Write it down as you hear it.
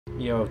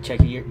Yo, check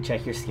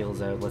your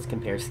skills out. Let's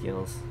compare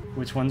skills.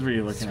 Which ones were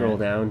you looking Scroll at?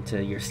 down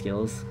to your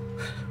skills.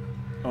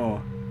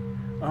 Oh,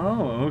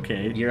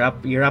 okay. You're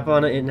up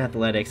on it in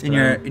athletics. In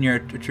your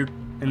troop.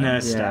 In the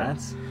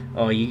stats.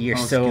 Oh, you're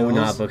so skills?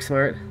 not book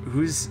smart.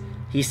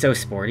 He's so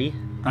sporty.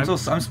 I'm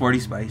sporty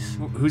spice.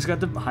 Who's got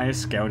the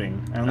highest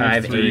scouting? I only I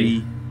have have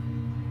 3.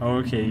 Oh,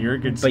 okay, you're a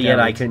good scout. But yet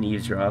I couldn't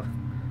eavesdrop.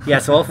 Yeah,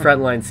 so I'll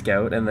frontline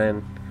scout, and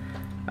then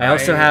I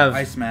also have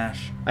I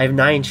smash. I have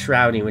 9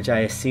 shrouding, which I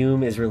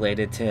assume is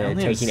related I to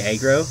only have taking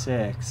aggro.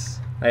 6.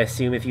 I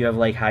assume if you have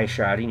like high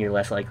shrouding, you're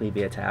less likely to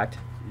be attacked.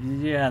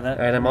 Yeah, that.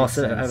 And I've makes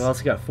sense.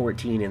 also got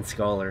 14 in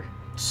scholar.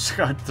 Just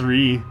got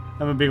 3.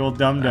 I'm a big old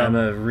dum I'm dum.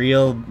 a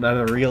real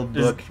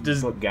book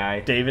Does guy.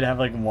 David have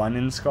like 1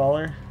 in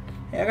scholar?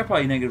 Yeah, I got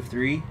probably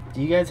 -3.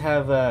 Do you guys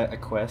have a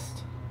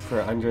quest for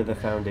Under the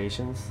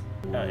Foundations?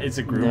 It's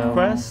a group No.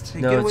 quest.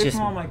 Hey, No, get it's away just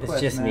from all my it's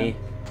quests, just man. me.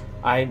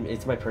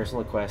 It's my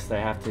personal quest. I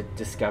have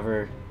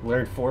to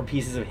learn 4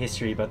 pieces of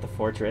history about the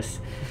fortress.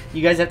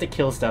 You guys have to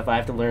kill stuff. I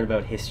have to learn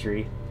about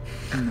history.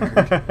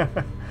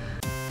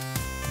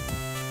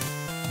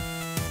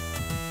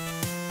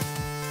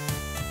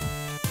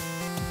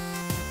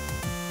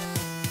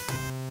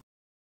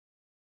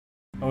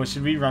 Oh,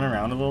 should we run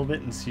around a little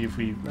bit and see if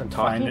we I'm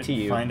talking to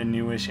you. find a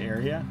newish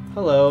area?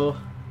 Hello,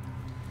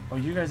 Oh,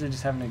 you guys are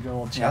just having a good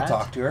old Yeah, I'll chat.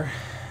 talk to her.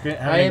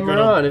 I am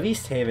Ron of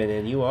East Haven,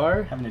 and you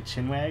are? Having a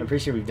chinwag. I'm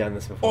pretty sure we've done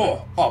this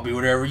before. Oh, I'll be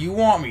whatever you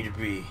want me to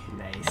be.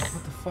 Nice.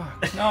 What the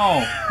fuck?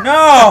 No,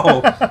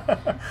 no.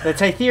 The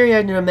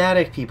Tytheria are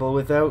nomadic people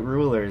without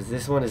rulers.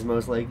 This one is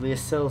most likely a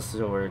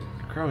sellsword.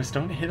 Gross!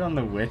 Don't hit on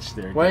the witch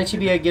there. Why don't you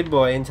be a good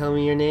boy and tell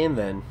me your name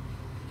then?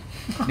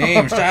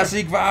 Name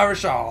Shasik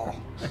Varashal.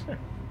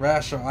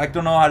 Rashal. I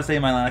don't know how to say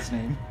my last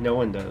name. No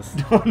one does.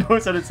 No one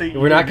knows how to say.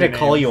 We're not either going to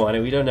call names. you on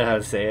it. We don't know how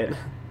to say it.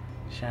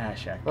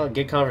 Shashak. Well,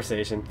 good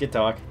conversation. Good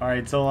talk. All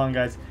right, so long,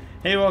 guys.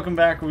 Hey, welcome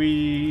back.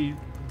 We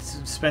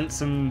spent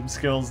some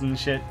skills and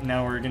shit.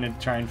 Now we're gonna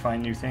try and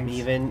find new things.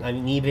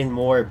 Even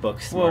more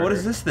books. Whoa, what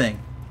is this thing?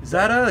 Is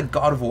that a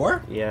God of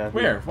War? Yeah.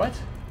 Where? What?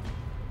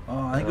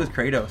 Oh, I think it was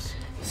Kratos.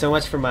 So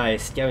much for my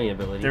scouting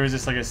ability. There was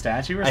just like a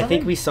statue or I something?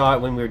 think we saw it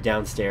when we were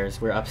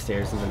downstairs. We're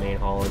upstairs in the main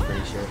hall, I'm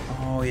pretty sure.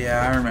 Oh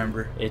yeah, I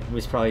remember. It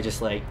was probably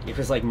just like, it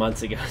was like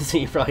months ago, so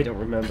you probably don't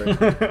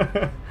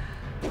remember.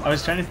 I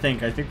was trying to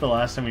think. I think the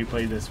last time we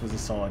played this was a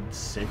solid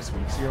 6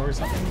 weeks ago or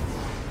something.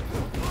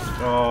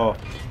 Oh,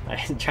 I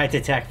tried to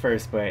attack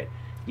first, but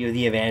you have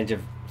the advantage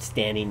of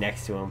standing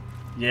next to him.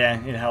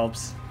 Yeah, it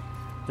helps.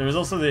 There was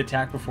also the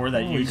attack before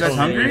that. Oh, you guys totally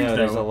hungry? ripped, Yeah,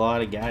 there's a though.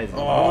 lot of guys. in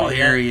Oh, there.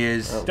 here he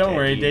is. Oh. Don't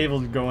worry, Okay, Dave will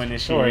go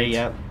initiate. Sorry,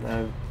 yeah.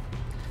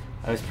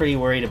 I was pretty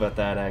worried about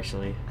that,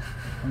 actually.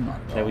 I'm not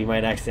at That all. we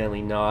might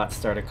accidentally not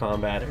start a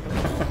combat.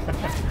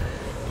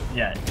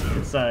 Yeah,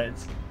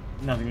 it's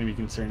nothing to be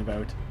concerned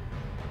about.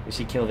 We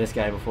should kill this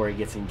guy before he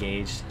gets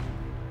engaged.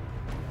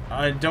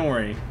 Don't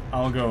worry,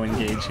 I'll go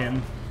engage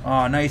him.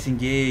 Oh, nice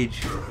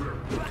engage.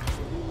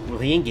 Will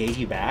he engage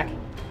you back?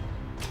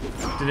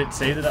 Did it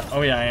say that?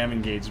 Oh yeah, I am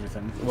engaged with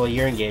him. Well,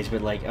 you're engaged,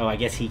 but like, oh, I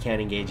guess he can't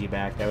engage you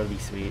back. That would be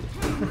sweet.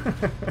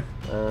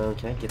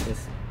 Can I get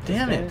this?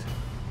 Damn this it!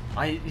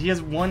 guy? He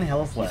has 1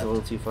 health He's left. a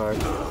little too far.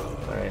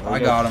 Alright, I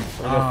got him.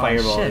 I'm gonna Oh,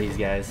 fireball shit. these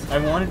guys. I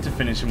wanted to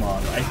finish him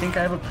off. I think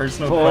I have a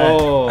personal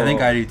quest. Oh, I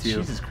think I do too.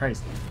 Jesus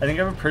Christ! I think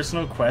I have a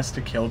personal quest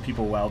to kill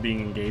people while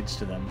being engaged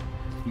to them.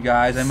 You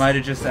guys, I might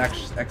have just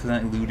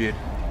accidentally looted.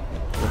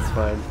 That's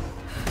fine.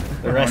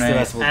 The rest of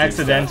nice. us will do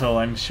Accidental,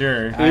 I'm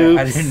sure. I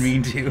Oops. didn't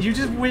mean to. You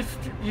just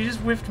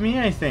whiffed me,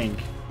 I think.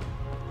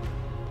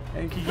 I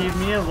think you gave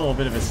me a little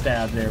bit of a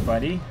stab there,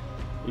 buddy.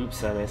 stuff.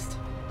 Oops, I missed.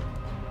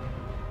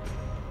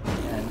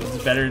 And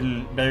it's better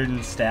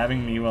than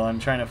stabbing me while I'm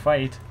trying to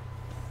fight.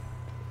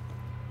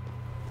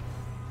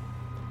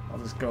 I'll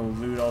just go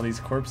loot all these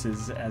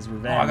corpses as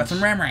revenge. Oh, I got some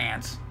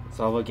Rembrandts. It's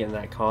all about getting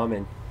that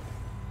common.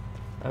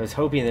 I was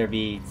hoping there'd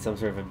be some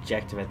sort of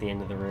objective at the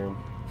end of the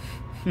room.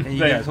 Hey, you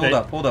That- guys, hold that-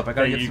 up. I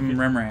gotta that get you some could-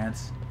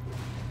 Rembrandts.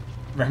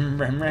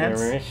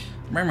 Rembrandts?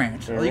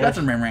 Rembrandts. Oh, you got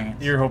some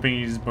Rembrandts. You're hoping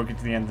you just book it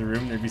to the end of the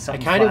room. There'd be I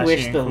something kind of flashy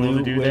wish and the cool to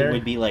loot do there.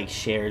 would be like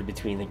shared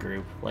between the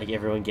group. Like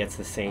everyone gets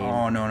the same.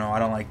 Oh, no, I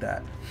don't like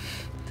that.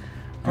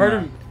 Part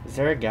of Is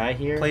there a guy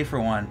here? Play for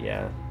one.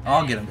 Yeah.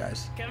 I'll get him,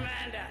 guys.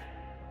 Commander,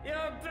 you're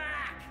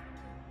back.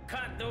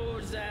 Caught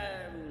those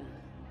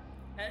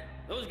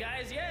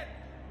guys yet?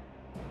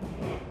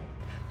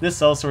 this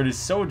sellsword is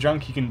so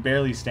drunk he can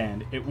barely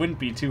stand. It wouldn't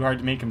be too hard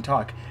to make him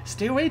talk.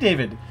 Stay away,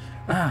 David.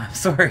 Ah,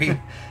 sorry.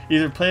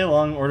 Either play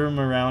along, order him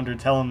around, or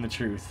tell him the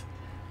truth.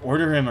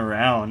 Order him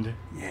around.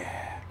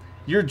 Yeah.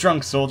 You're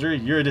drunk, soldier.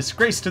 You're a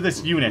disgrace to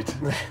this unit.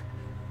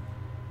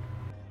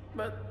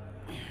 But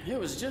it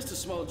was just a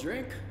small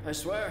drink, I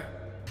swear.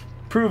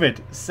 Prove it.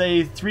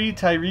 Say 3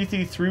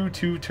 Tyrethi threw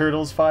 2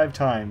 turtles 5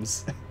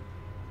 times.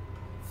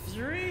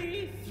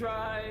 3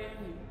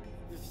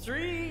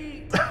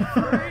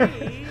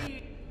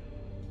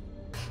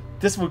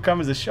 This will come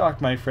as a shock,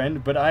 my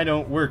friend, but I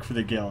don't work for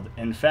the guild.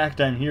 In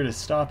fact, I'm here to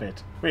stop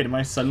it. Wait, am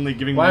I suddenly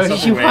giving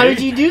myself away? Why did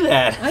you do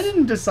that? I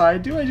didn't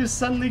decide to. I just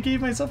suddenly gave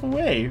myself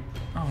away.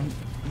 Oh,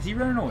 is he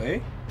running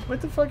away? What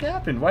the fuck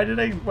happened? Why did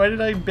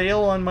I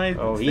bail on my?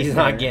 Oh, thing he's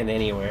not there? getting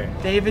anywhere.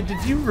 David,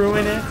 did you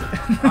ruin it?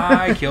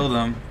 I killed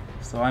him,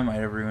 so I might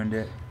have ruined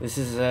it. This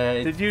is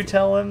Did you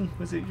tell him?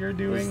 Was it your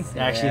doing?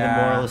 Actually, the Yeah.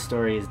 moral of the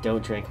story is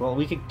don't drink. Well,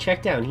 we could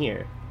check down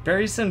here.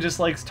 Barryson just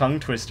likes tongue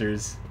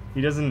twisters.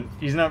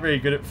 He's not very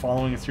good at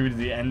following through to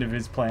the end of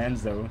his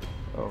plans, though.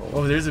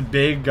 Oh, there's a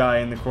big guy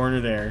in the corner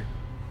there.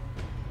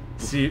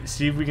 See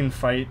if we can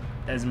fight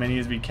as many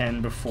as we can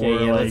before,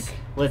 Okay, yeah, like...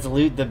 let's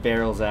loot the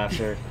barrels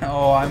after.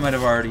 Oh, I might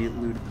have already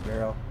looted the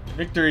barrel.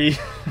 Victory!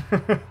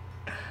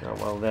 Oh,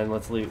 well, then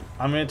let's loot.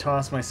 I'm gonna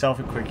toss myself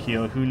a quick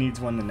heal. Who needs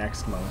one the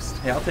next most?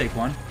 Hey, I'll take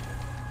one.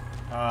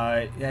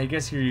 Yeah, I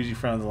guess you're usually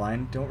front of the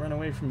line. Don't run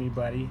away from me,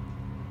 buddy.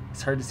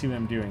 It's hard to see what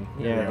I'm doing.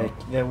 There we Yeah, go.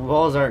 the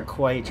walls aren't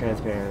quite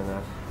transparent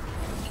enough.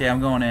 Okay,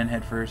 I'm going in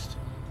head first.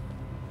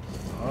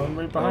 Oh, I'm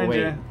right behind wait.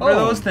 you. What are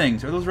those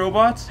things? Are those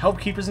robots? Help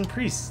keepers and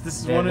priests. This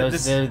is They're, one of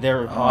those- this.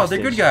 they're Oh, hostage.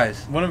 they're good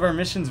guys. One of our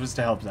missions was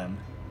to help them.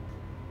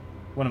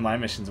 One of my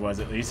missions was,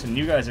 at least, and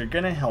you guys are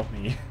gonna help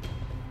me.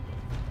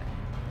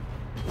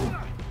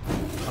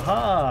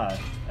 Aha!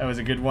 That was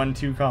a good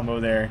 1-2 combo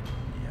there.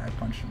 Yeah, I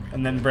punched him. Right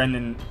And then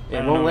Brendan, I It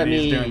don't know won't what let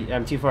he's me. doing.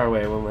 I'm too far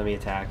away. It won't let me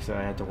attack, so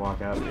I had to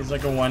walk out. It's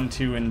like a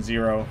 1-2 and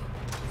 0.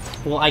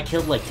 Well, I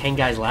killed like 10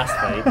 guys last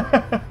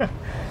fight.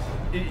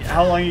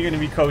 How long are you gonna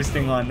be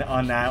coasting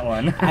on that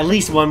one? At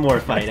least one more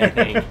fight, I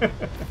think.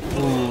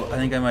 Ooh, I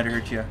think I might have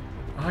hurt you.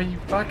 Oh, you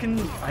fucking!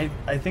 I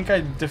think I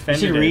You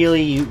defended should it.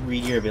 really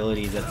read your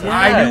abilities. That's Yeah.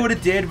 I knew what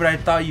it did, but I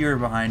thought you were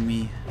behind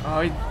me.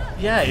 Oh,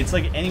 yeah, it's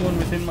like anyone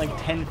within like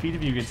 10 feet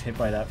of you gets hit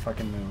by that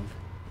fucking move.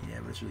 Yeah,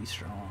 but it's really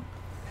strong.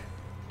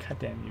 God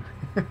damn you.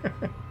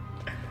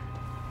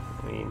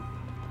 I mean,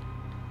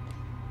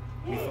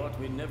 We thought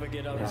we'd never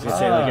get out I was of gonna this.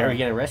 say, like, are we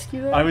gonna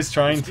rescue them? I was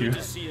trying It's good to.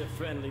 to see a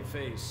friendly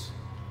face.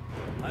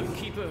 I'm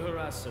Keeper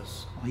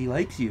Harassus. Oh, he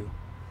likes you.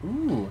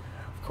 Ooh,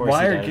 of course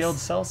Why he are does. guild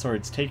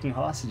sellswords taking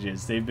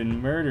hostages? They've been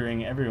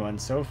murdering everyone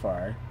so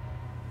far.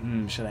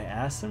 Should I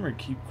ask them or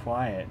keep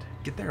quiet?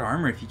 Get their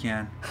armor if you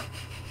can.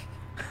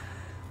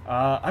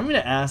 I'm gonna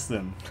ask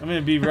them. I'm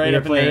gonna be right We were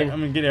up in there. playing- I'm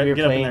gonna get we were up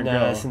in playing their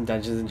grill. some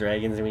Dungeons and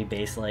Dragons, and we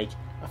based like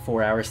a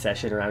 4-hour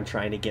session around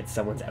trying to get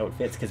someone's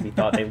outfits because we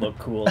thought they looked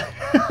cool,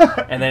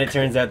 and then it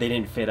turns out they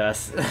didn't fit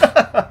us.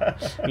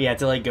 We had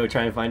to like go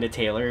try and find a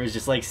tailor. It was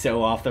just like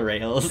so off the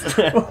rails.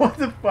 What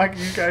the fuck,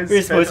 you guys? We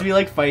were supposed to be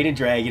like fighting a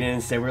dragon, and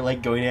instead we're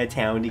like going to a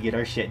town to get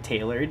our shit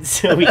tailored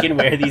so we can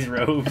wear these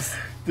robes.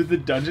 Did the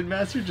dungeon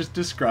master just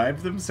describe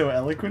them so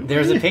eloquently?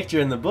 There's a picture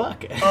in the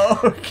book. Oh,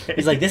 okay.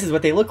 He's like, this is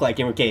what they look like,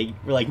 and we're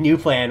like, new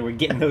plan. We're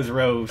getting those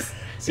robes.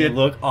 So They you-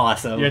 look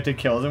awesome. You had to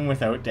kill them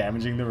without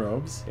damaging the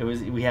robes.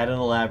 We had an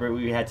elaborate.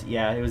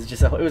 It was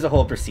just it was a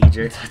whole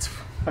procedure. That's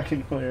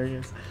fucking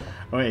hilarious.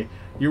 Wait,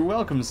 you're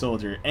welcome,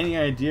 soldier. Any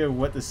idea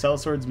what the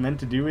sellswords meant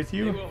to do with They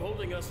you? were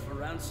holding us for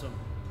ransom.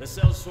 The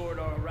sellsword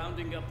are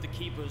rounding up the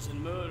keepers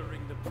and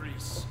murdering the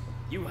priests.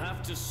 You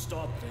have to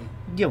stop them.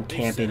 You don't They've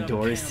camp set up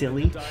indoors, camp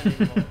silly. in the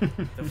dining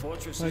hall. The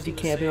fortress Why'd you isn't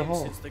the camp in a same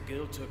hall? since the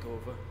guild took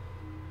over.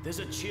 There's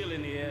a chill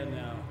in the air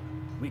now.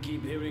 We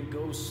keep hearing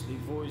ghostly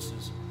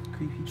voices.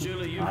 Creepy.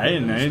 Surely you I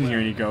didn't hear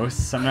any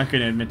ghosts. I'm not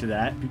going to admit to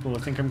that. People will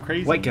think I'm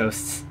crazy. White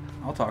ghosts.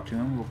 I'll talk to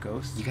him. We'll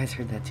ghost. You guys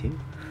heard that too?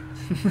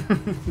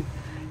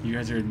 You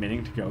guys are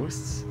admitting to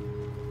ghosts?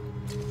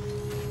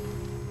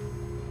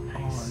 Oh,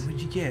 Nice.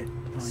 what'd you get?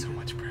 So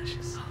much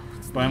precious.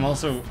 But I'm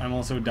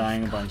also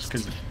dying a bunch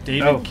because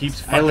David Oh,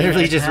 keeps. I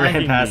literally just ran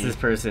attacking past me. this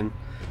person,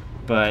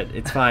 but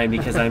it's fine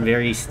because I'm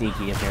very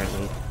sneaky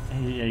apparently.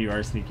 Yeah, you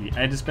are sneaky.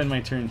 I had to spend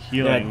my turn Yeah,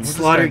 healing. this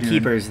slaughtered guy doing?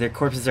 keepers. Their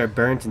corpses are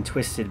burnt and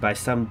twisted by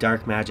some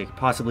dark magic,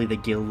 possibly the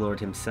guild lord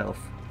himself.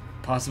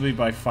 Possibly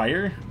by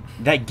fire?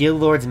 That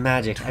guild lord's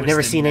magic. I've never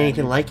Twisted seen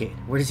anything magic. like it.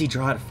 Where does he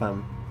draw it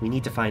from? We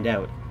need to find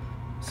out.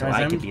 So Guys,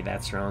 I I'm- could be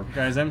that strong.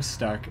 Guys, I'm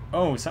stuck.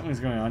 Oh, something's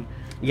going on.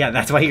 Yeah,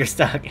 that's why you're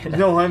stuck.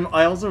 No,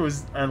 I also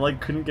was. I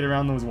like couldn't get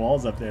around those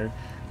walls up there.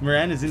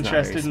 Moran is It's not very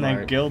interested in that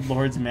smart. guild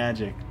lord's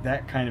magic.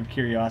 That kind of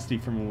curiosity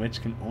from a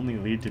witch can only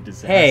lead to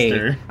Hey,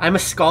 disaster. I'm a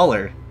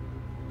scholar.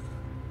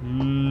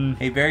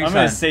 Hey, Barry, I'm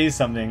gonna son. say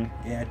something.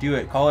 Yeah, do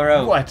it. Call her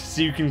out. What?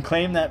 So you can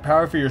claim that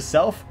power for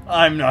yourself?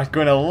 I'm not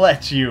gonna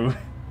let you.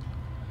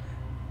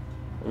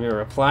 I'm gonna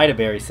reply to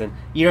Barryson.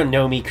 You don't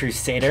know me,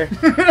 Crusader.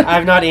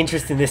 I'm not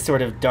interested in this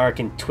sort of dark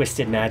and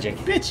twisted magic.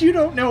 Bitch, you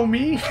don't know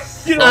me.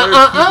 You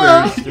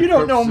Uh-uh. don't. You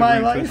don't know my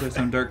life.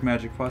 Some dark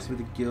magic, possibly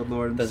the guild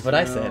lord. That's what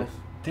I said. himself.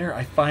 There,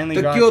 I finally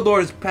The got. guild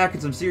lord is packing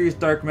some serious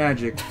dark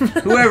magic.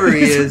 Whoever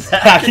he is.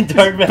 Back in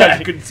dark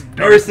magic.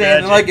 Never seen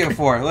anything like it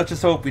before. Let's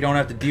just hope we don't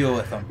have to deal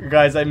with him.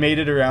 Guys, I made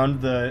it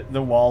around the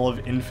wall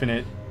of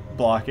infinite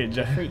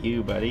blockage. For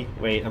you, buddy.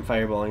 Wait, I'm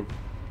fireballing.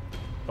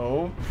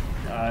 Oh,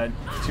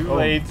 too Oh,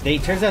 late.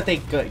 turns out they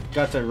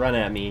got to run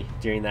at me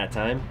during that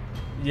time.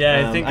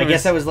 Yeah, I think. I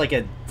guess that was like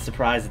a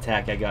surprise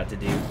attack I got to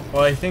do.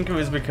 Well, I think it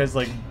was because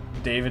like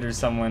David or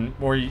someone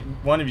or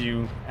one of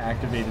you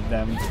activated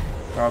them.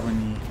 Probably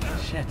me.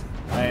 Shit,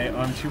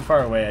 I'm too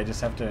far away. I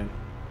just have to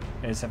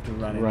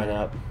run in. Run there.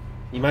 up.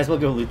 You might as well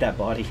go loot that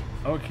body.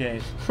 Okay,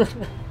 For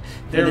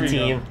there the we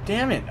team. go.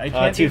 Damn it, I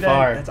can't too do that.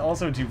 far. That's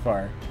also too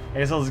far. I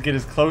guess I'll just get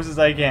as close as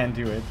I can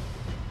to it.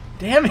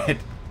 Damn it!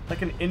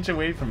 Like an inch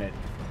away from it.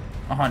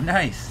 Oh,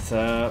 nice.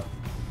 So,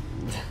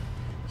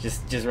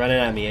 just run it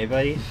at me, eh,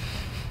 buddy?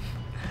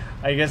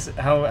 I guess,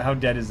 how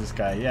dead is this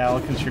guy? Yeah,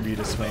 I'll contribute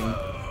a swing.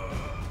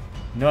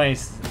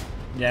 Nice.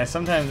 Yeah,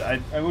 sometimes I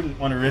wouldn't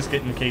want to risk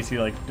it in case he,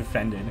 like,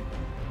 defended.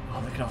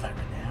 Oh, look at all that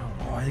renown.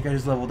 Oh, I think I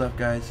just leveled up,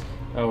 guys.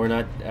 Oh, we're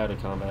not out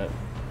of combat.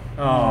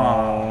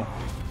 Oh.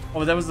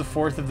 Oh, that was the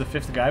 4th of the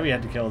 5th guy we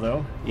had to kill,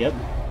 though. Yep.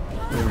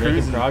 We're making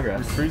Cruising,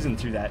 progress. We're cruising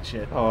through that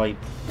shit. Oh,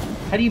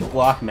 how do you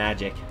block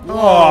magic?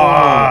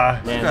 Oh,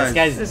 Man,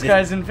 this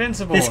guy's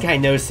invincible. This guy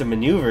knows some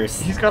maneuvers.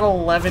 He's got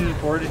 11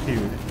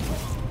 fortitude.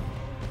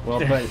 Well,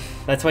 but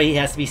that's why he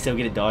has to be so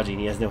good at dodging.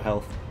 He has no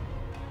health.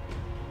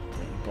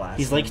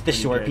 He's like the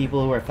short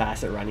people who are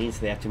fast at running,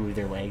 so they have to move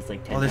their legs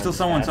like 10 Oh, there's still times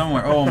someone fast.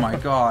 somewhere. Oh my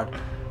god.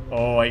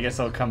 Oh, I guess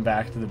I'll come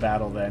back to the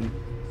battle then.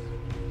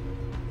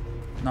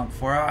 Not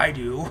before I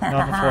do.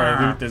 Not before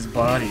I loot this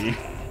body.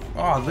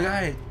 Oh,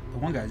 the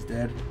one guy's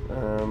dead.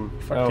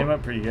 Fucked him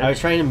up pretty good. I was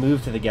trying to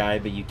move to the guy,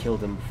 but you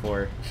killed him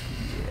before.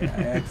 Yeah,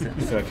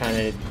 excellent. So it kind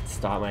of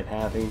stopped my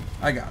pathing.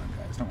 I got him,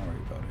 guys. Don't worry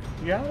about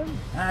it. You got him?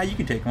 Ah, you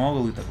can take him. I'll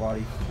go loot the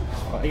body.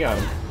 Oh, I got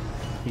him.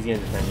 He's gonna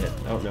defend it.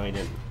 Oh, no, he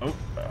didn't. Oh,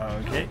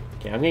 okay.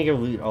 Okay, I'm gonna go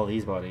loot all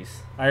these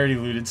bodies. I already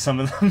looted some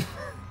of them.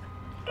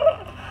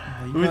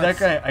 Ooh, that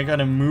guy, I got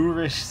a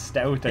Moorish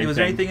stout, Hey, was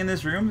there anything in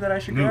this room that I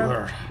should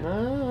grab?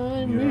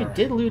 We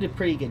did loot a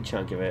pretty good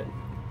chunk of it.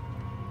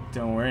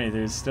 Don't worry,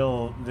 there's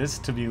still this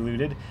to be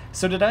looted.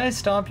 So did I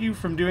stop you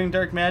from doing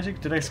dark magic?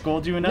 Did I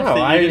scold you enough No,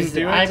 that you didn't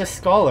do it? I'm a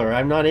scholar.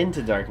 I'm not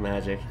into dark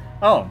magic.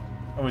 Oh,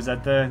 is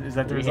that the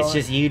result?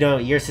 It's just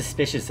you're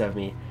suspicious of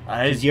me.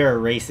 Because you're a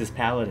racist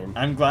paladin.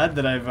 I'm glad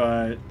that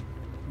I've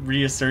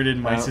reasserted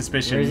my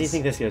suspicions. Where does he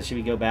think this goes? Should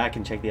we go back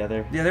and check the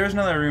other? Yeah, there was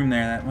another room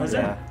there. That was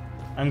Yeah.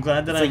 I'm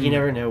glad that it's like you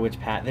never know which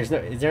path. Is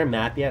there a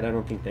map yet? I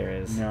don't think there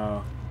is.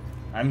 No.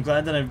 I'm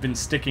glad that I've been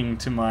sticking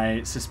to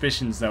my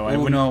suspicions, though. I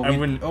Oh, wouldn't. no, I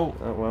wouldn't. Oh,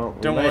 well,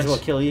 don't we might as well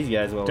want kill these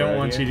guys while don't we're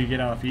want out you here. to get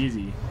off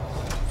easy.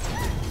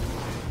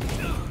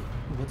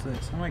 what's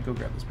this? I might go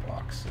grab this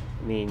box.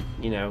 I mean,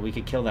 we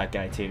could kill that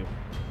guy too.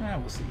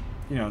 We'll see.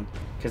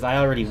 Because I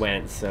already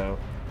went, so.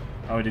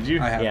 Oh, did you?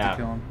 I have Yeah. to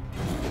kill him.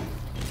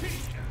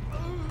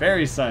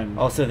 Barry son.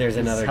 Also, there's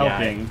is another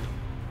helping. guy.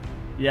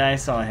 Yeah, I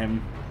saw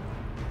him.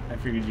 I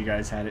figured you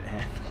guys had it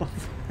handled.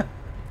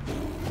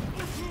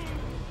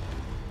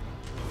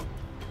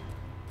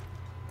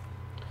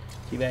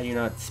 Too bad you're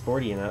not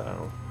sporty enough.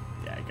 Oh.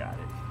 Yeah, I got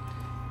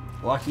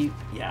it. Lucky.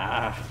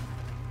 Yeah.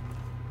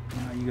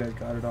 You guys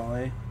got it all,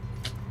 eh?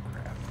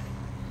 Crap.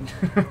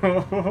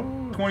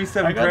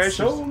 27 I got precious.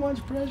 so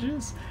much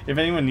precious. If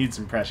anyone needs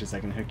some precious, I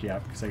can hook you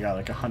up because I got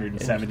like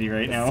 170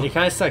 right now. It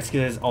kind of sucks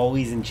because it's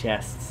always in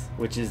chests,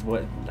 which is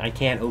what I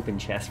can't open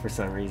chests for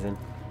some reason.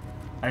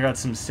 I got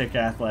some sick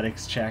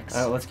athletics checks.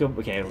 Oh, let's go.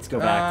 Okay, let's go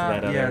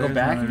back to that yeah, other. Go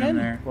back one again?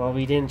 There. Well,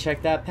 we didn't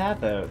check that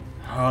path out.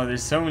 Oh,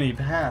 there's so many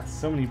paths,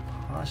 so many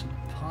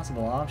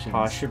possible options.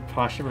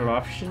 Possible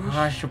options.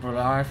 Possible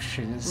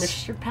options.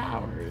 Mr.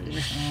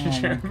 Powers.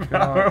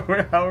 Oh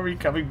my How are we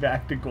coming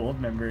back to gold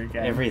member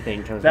again?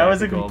 Everything comes That back was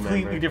to a gold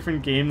completely member.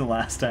 different game the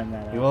last time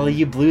that happened. Well,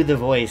 you blew the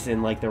voice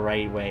in like the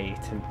right way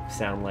to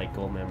sound like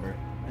gold member.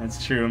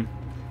 That's true.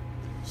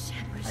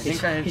 I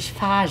think His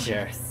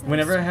father.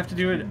 whenever I have to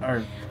do it,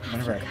 or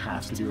whenever I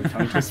have to do a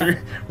tongue twister,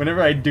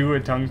 whenever I do a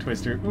tongue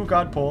twister, ooh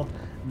god pull,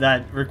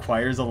 that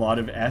requires a lot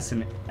of S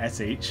and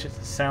SH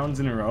sounds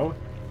in a row,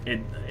 it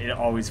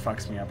always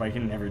fucks me up. I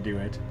can never do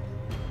it.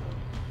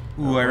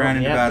 Ooh, I ran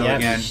into battle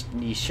again.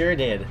 You sure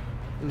did.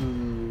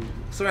 Ooh.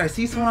 Sorry, I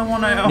see someone I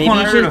want to Maybe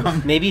hurt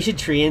him. maybe you should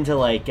tree into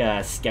like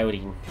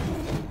scouting.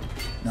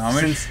 No,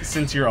 I'm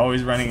Since you're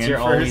always running Since in you're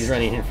first. always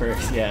running in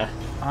first, yeah.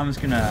 I'm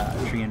just gonna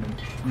tree into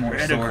more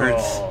swords.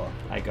 Critical.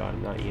 I got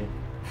him, not you.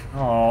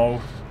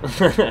 Oh.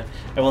 I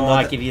will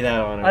not give you that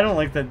honor. I don't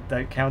like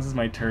that counts as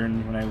my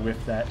turn when I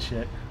whiff that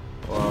shit.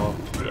 Well,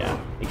 yeah.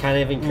 It kind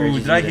of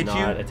encourages did I you to hit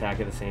not you? attack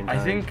at the same time.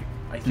 I think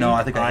No,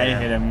 I think I hit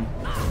hit him.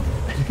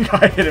 I think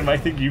I hit him. I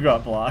think you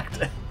got blocked.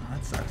 Oh,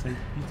 that sucks. It's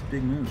a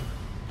big move.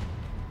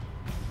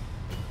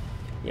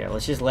 Yeah,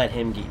 let's just let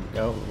him get.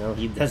 No,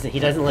 he doesn't. He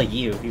doesn't like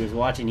you. He was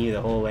watching you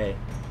the whole way.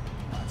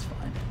 That's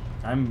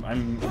fine.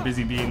 I'm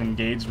busy being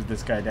engaged with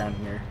this guy down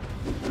here.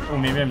 Oh,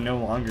 maybe I'm no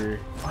longer.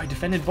 Oh, I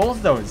defended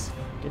both those.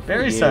 Good for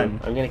Very you. son.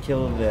 I'm gonna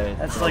kill the.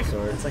 That's like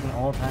sword. it's like an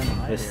all-time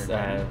high. This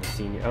there,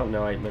 senior. Oh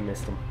no, I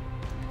missed him.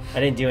 I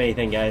didn't do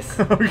anything, guys.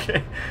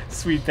 Okay,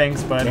 sweet,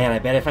 thanks, bud. Man, I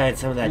bet if I had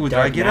some of that Ooh, did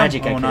I dark get him?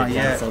 magic, Oh, I could not have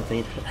done yet.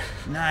 something.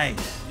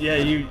 Nice. Yeah,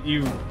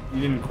 you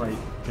didn't quite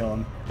kill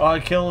him. Oh,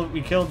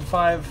 we killed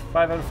five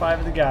out of 5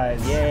 of the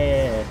guys.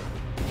 Yeah.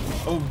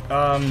 Oh,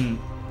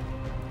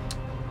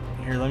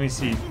 here, let me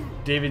see.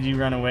 David, you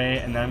run away,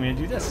 and then I'm gonna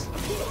do this.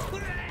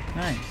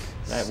 Nice.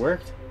 That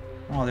worked.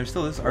 Oh, there's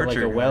still this We're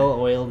archer. like a guy.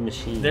 well-oiled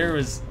machine.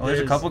 There's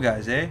a couple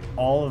guys, eh?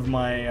 all of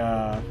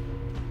my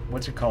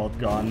what's it called?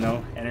 Gone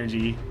though.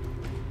 Energy.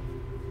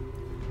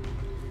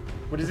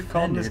 What is it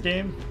called in this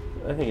game?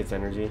 I think it's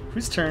energy.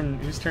 Whose turn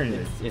is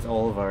it? It's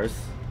all of ours.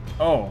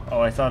 Oh,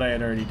 I thought I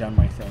had already done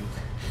my thing.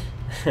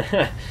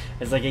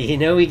 It's like, you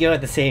know, we go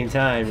at the same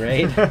time,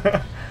 right?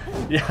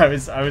 Yeah,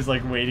 I was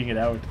like waiting it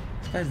out.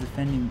 This guy's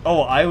defending.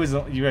 Oh,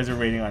 you guys are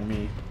waiting on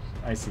me.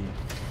 I see.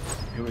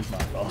 It was my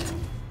fault.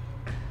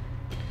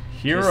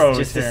 Hero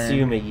Just turn.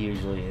 assume it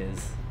usually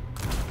is.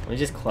 Let me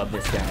just club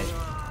this guy.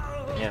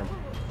 Damn.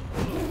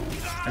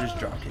 I just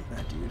drop kicked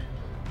that dude.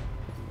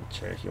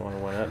 Sure, if you want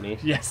to one-up me.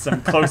 Yes,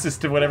 I'm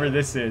closest to whatever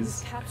this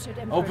is.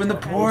 Open the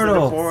Open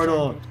portal. the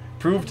portal.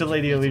 Prove to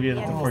Lady Olivia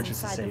that the fortress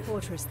is Inside safe. the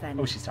fortress, then.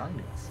 Oh, she's talking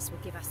to us. This will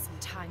give us some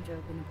time to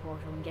open the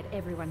portal and get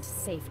everyone to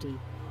safety.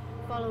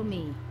 Follow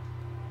me.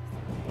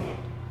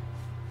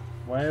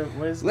 What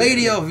is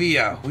Lady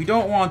Elvia, we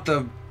don't want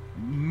the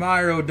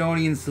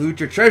Myrodonians to loot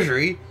your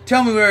treasury.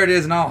 Tell me where it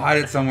is and I'll hide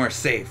it somewhere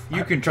safe.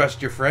 You can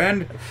trust your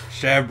friend,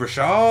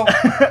 Shabrashal.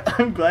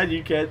 I'm glad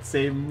you can't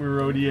say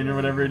Merodian or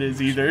whatever it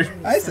is either.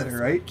 I said it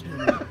right.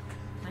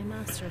 My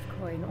master of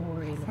coin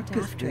Ori Fuck looked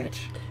this after it.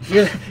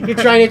 bitch. You're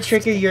trying to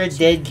trick her. You're a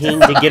dead king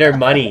to get her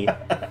money.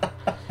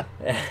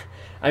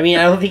 I mean,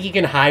 I don't think you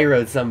can high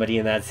road somebody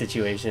in that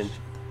situation.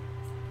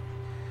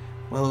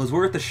 Well, it was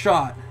worth a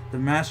shot. The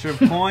master of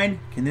coin,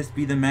 can this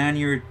be the man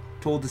you were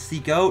told to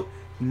seek out?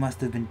 He must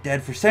have been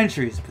dead for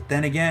centuries, but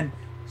then again,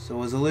 so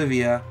was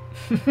Olivia.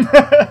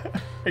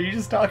 Are you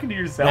just talking to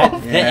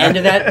yourself? The end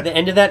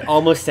of that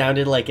almost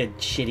sounded like a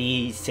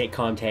shitty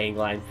sitcom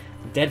tagline.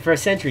 Dead for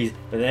centuries,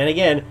 but then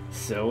again,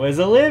 so was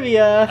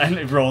Olivia.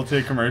 And roll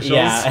to commercials.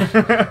 Yeah.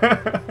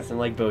 Some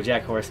like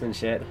BoJack Horseman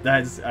shit.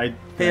 Hey,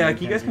 can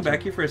you guys come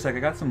back here for a sec? I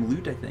got some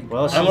loot, I think.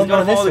 Well, she's I'm gonna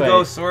going this follow the way.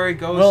 ghost. Sorry,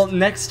 ghost. Well,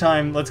 next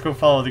time, let's go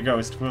follow the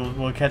ghost.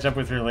 We'll catch up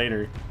with her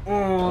later.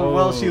 Oh,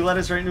 well, she led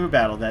us right into a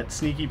battle, that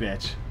sneaky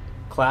bitch.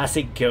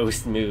 Classic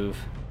ghost move.